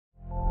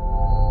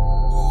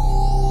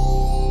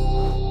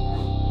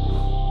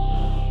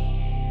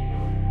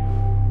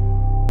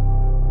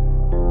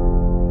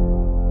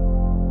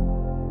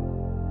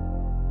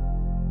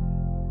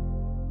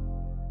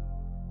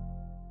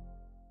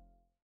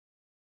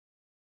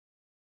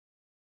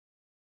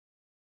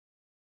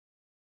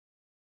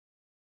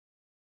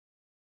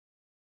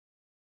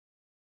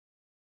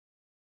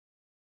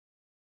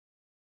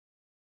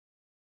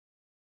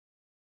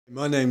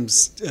My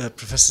name's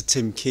Professor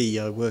Tim Key.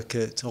 I work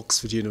at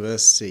Oxford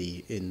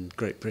University in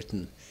Great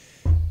Britain.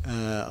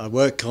 I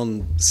work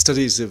on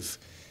studies of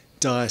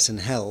diet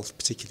and health,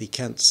 particularly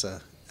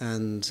cancer,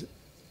 and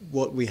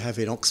what we have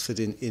in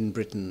Oxford in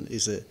Britain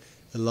is a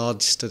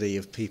large study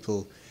of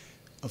people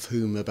of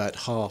whom about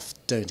half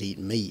don't eat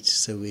meat.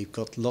 So we've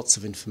got lots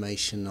of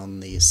information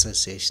on the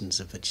associations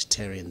of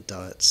vegetarian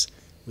diets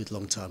with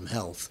long-term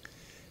health,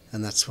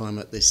 and that's why I'm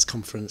at this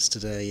conference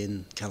today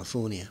in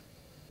California.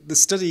 The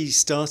study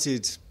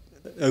started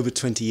over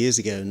 20 years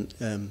ago.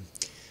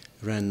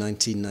 Around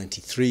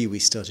 1993 we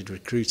started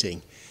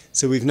recruiting.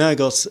 So we've now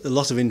got a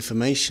lot of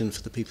information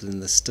for the people in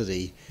the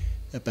study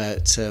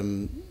about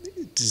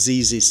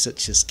diseases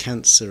such as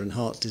cancer and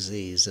heart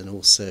disease and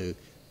also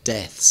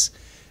deaths.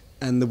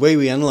 And the way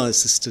we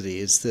analyse the study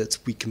is that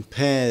we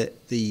compare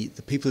the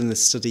people in the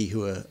study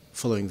who are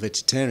following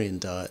vegetarian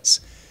diets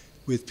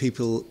with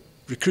people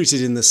recruited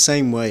in the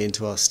same way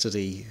into our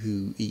study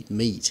who eat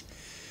meat.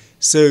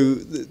 So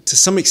to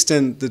some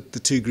extent the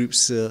two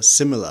groups are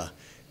similar,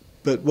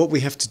 but what we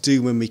have to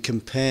do when we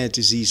compare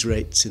disease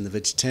rates in the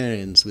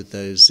vegetarians with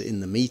those in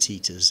the meat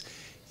eaters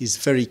is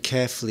very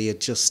carefully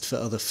adjust for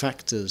other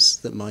factors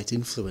that might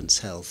influence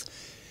health.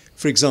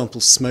 For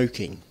example,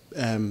 smoking.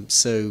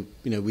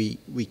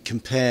 We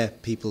compare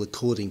people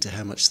according to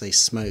how much they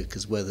smoke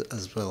as well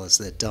as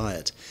their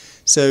diet.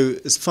 So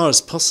as far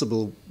as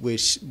possible,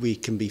 we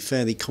can be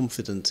fairly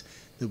confident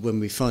that when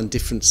we find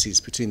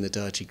differences between the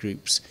dietary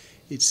groups,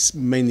 it's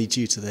mainly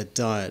due to their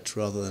diet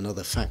rather than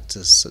other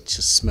factors such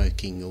as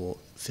smoking or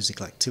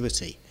physical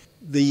activity.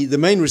 The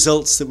main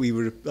results that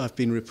I've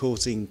been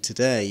reporting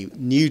today,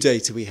 new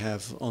data we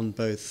have on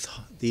both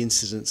the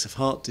incidence of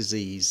heart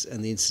disease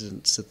and the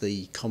incidence of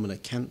the commoner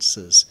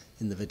cancers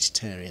in the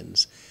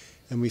vegetarians.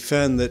 And we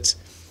found that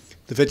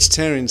the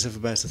vegetarians have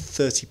about a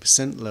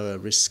 30% lower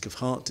risk of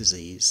heart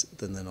disease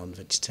than the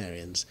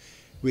non-vegetarians,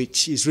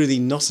 which is really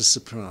not a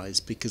surprise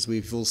because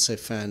we've also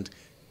found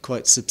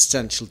quite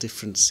substantial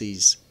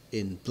differences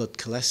in blood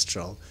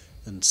cholesterol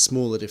and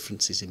smaller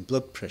differences in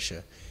blood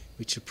pressure,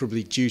 which are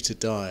probably due to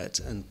diet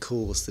and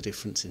cause the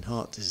difference in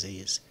heart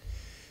disease.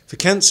 For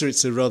cancer,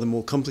 it's a rather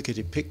more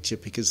complicated picture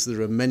because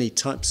there are many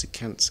types of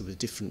cancer with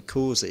different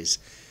causes.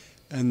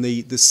 And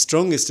the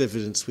strongest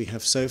evidence we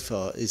have so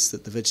far is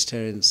that the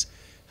vegetarians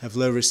have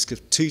low risk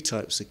of two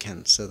types of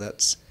cancer.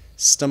 That's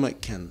stomach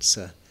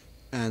cancer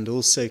and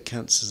also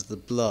cancers of the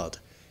blood.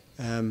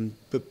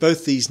 But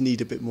both these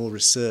need a bit more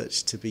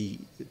research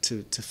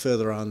to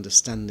further our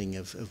understanding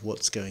of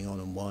what's going on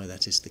and why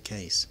that is the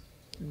case.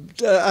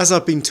 As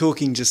I've been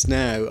talking just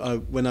now,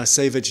 when I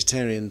say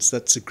vegetarians,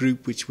 that's a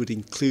group which would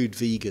include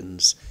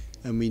vegans,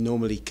 and we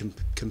normally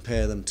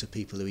compare them to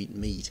people who eat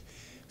meat.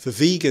 For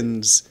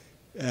vegans,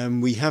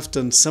 we have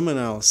done some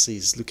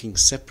analyses looking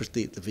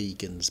separately at the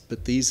vegans,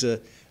 but these are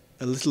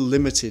a little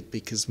limited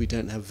because we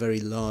don't have very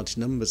large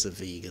numbers of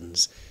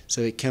vegans,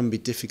 so it can be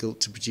difficult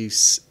to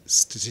produce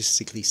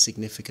statistically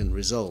significant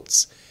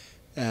results.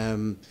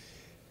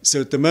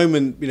 So at the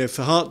moment,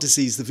 for heart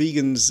disease, the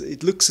vegans,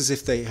 it looks as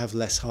if they have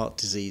less heart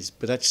disease,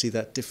 but actually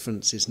that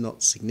difference is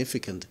not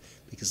significant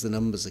because the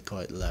numbers are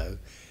quite low.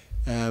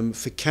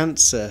 For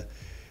cancer,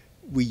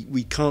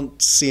 we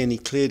can't see any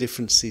clear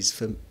differences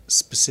for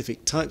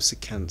specific types of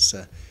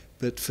cancer,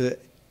 but for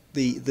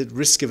the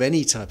risk of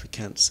any type of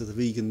cancer, the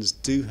vegans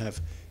do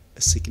have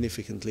a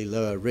significantly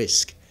lower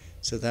risk.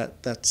 So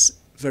that's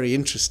very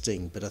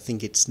interesting, but I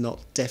think it's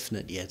not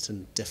definite yet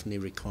and definitely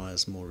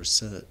requires more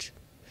research.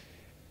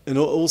 And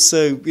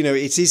also,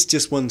 it is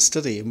just one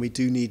study and we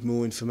do need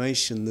more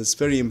information. There's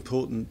very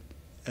important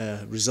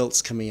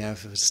results coming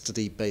out of a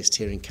study based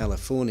here in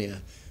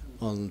California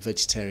on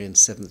vegetarian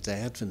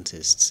Seventh-day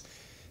Adventists.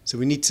 So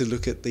we need to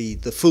look at the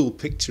full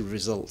picture of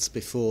results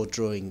before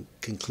drawing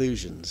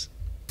conclusions.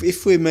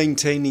 If we're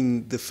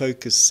maintaining the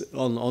focus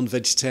on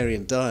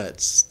vegetarian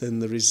diets, then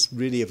there is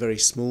really a very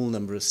small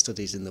number of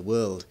studies in the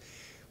world.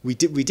 We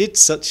did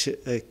such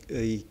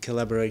a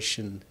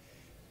collaboration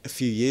a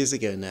few years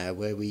ago now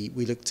where we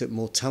looked at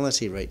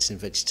mortality rates in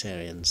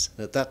vegetarians.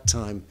 At that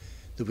time,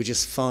 there were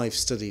just 5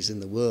 studies in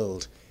the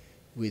world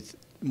with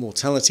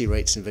mortality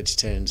rates in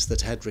vegetarians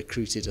that had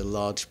recruited a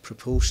large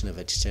proportion of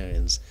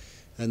vegetarians.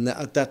 And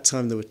at that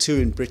time, there were 2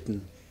 in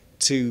Britain,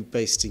 2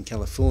 based in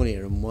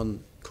California and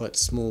 1 quite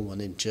small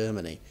one in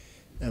Germany,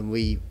 and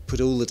we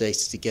put all the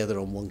data together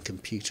on one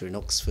computer in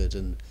Oxford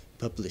and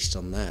published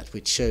on that,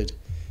 which showed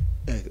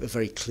a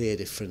very clear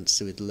difference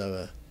with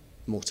lower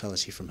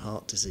mortality from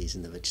heart disease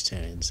in the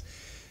vegetarians.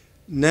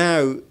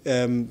 Now,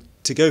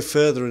 to go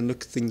further and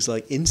look at things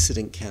like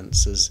incident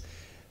cancers,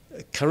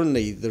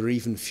 currently there are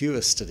even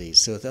fewer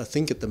studies. So I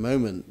think at the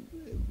moment,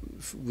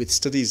 with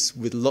studies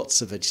with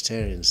lots of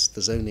vegetarians,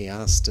 there's only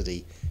our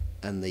study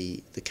and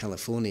the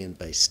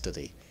Californian-based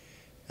study.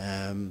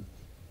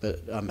 But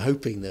I'm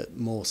hoping that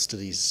more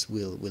studies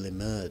will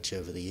emerge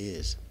over the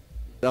years.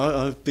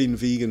 I've been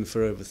vegan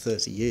for over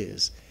 30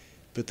 years,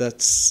 but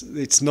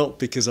it's not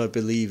because I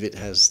believe it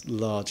has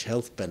large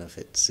health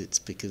benefits. It's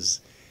because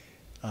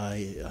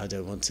I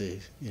don't want to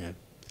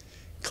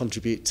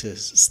contribute to the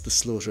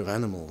slaughter of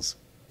animals.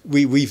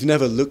 we've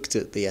never looked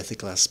at the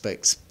ethical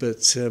aspects,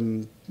 but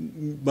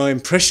my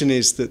impression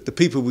is that the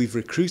people we've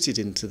recruited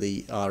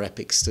into our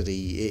EPIC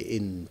study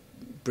in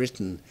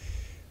Britain,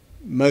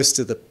 most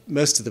of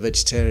the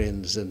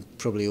vegetarians and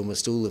probably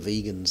almost all the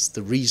vegans,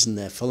 the reason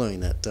they're following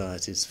that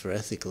diet is for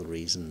ethical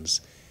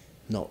reasons,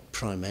 not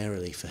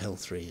primarily for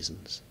health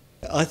reasons.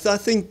 I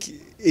think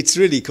it's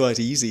really quite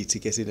easy to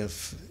get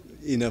enough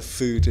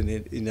food and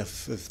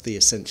enough of the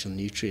essential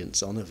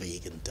nutrients on a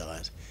vegan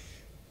diet.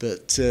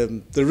 But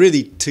the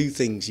really two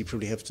things you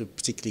probably have to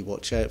particularly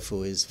watch out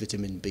for is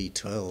vitamin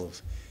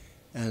B12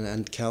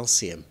 and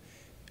calcium.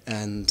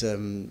 And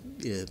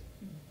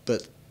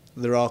but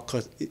there are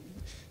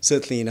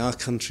certainly in our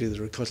country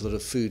there are quite a lot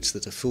of foods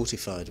that are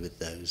fortified with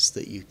those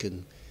that you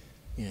can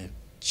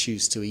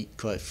choose to eat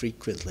quite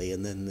frequently,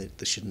 and then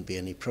there shouldn't be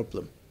any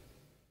problem.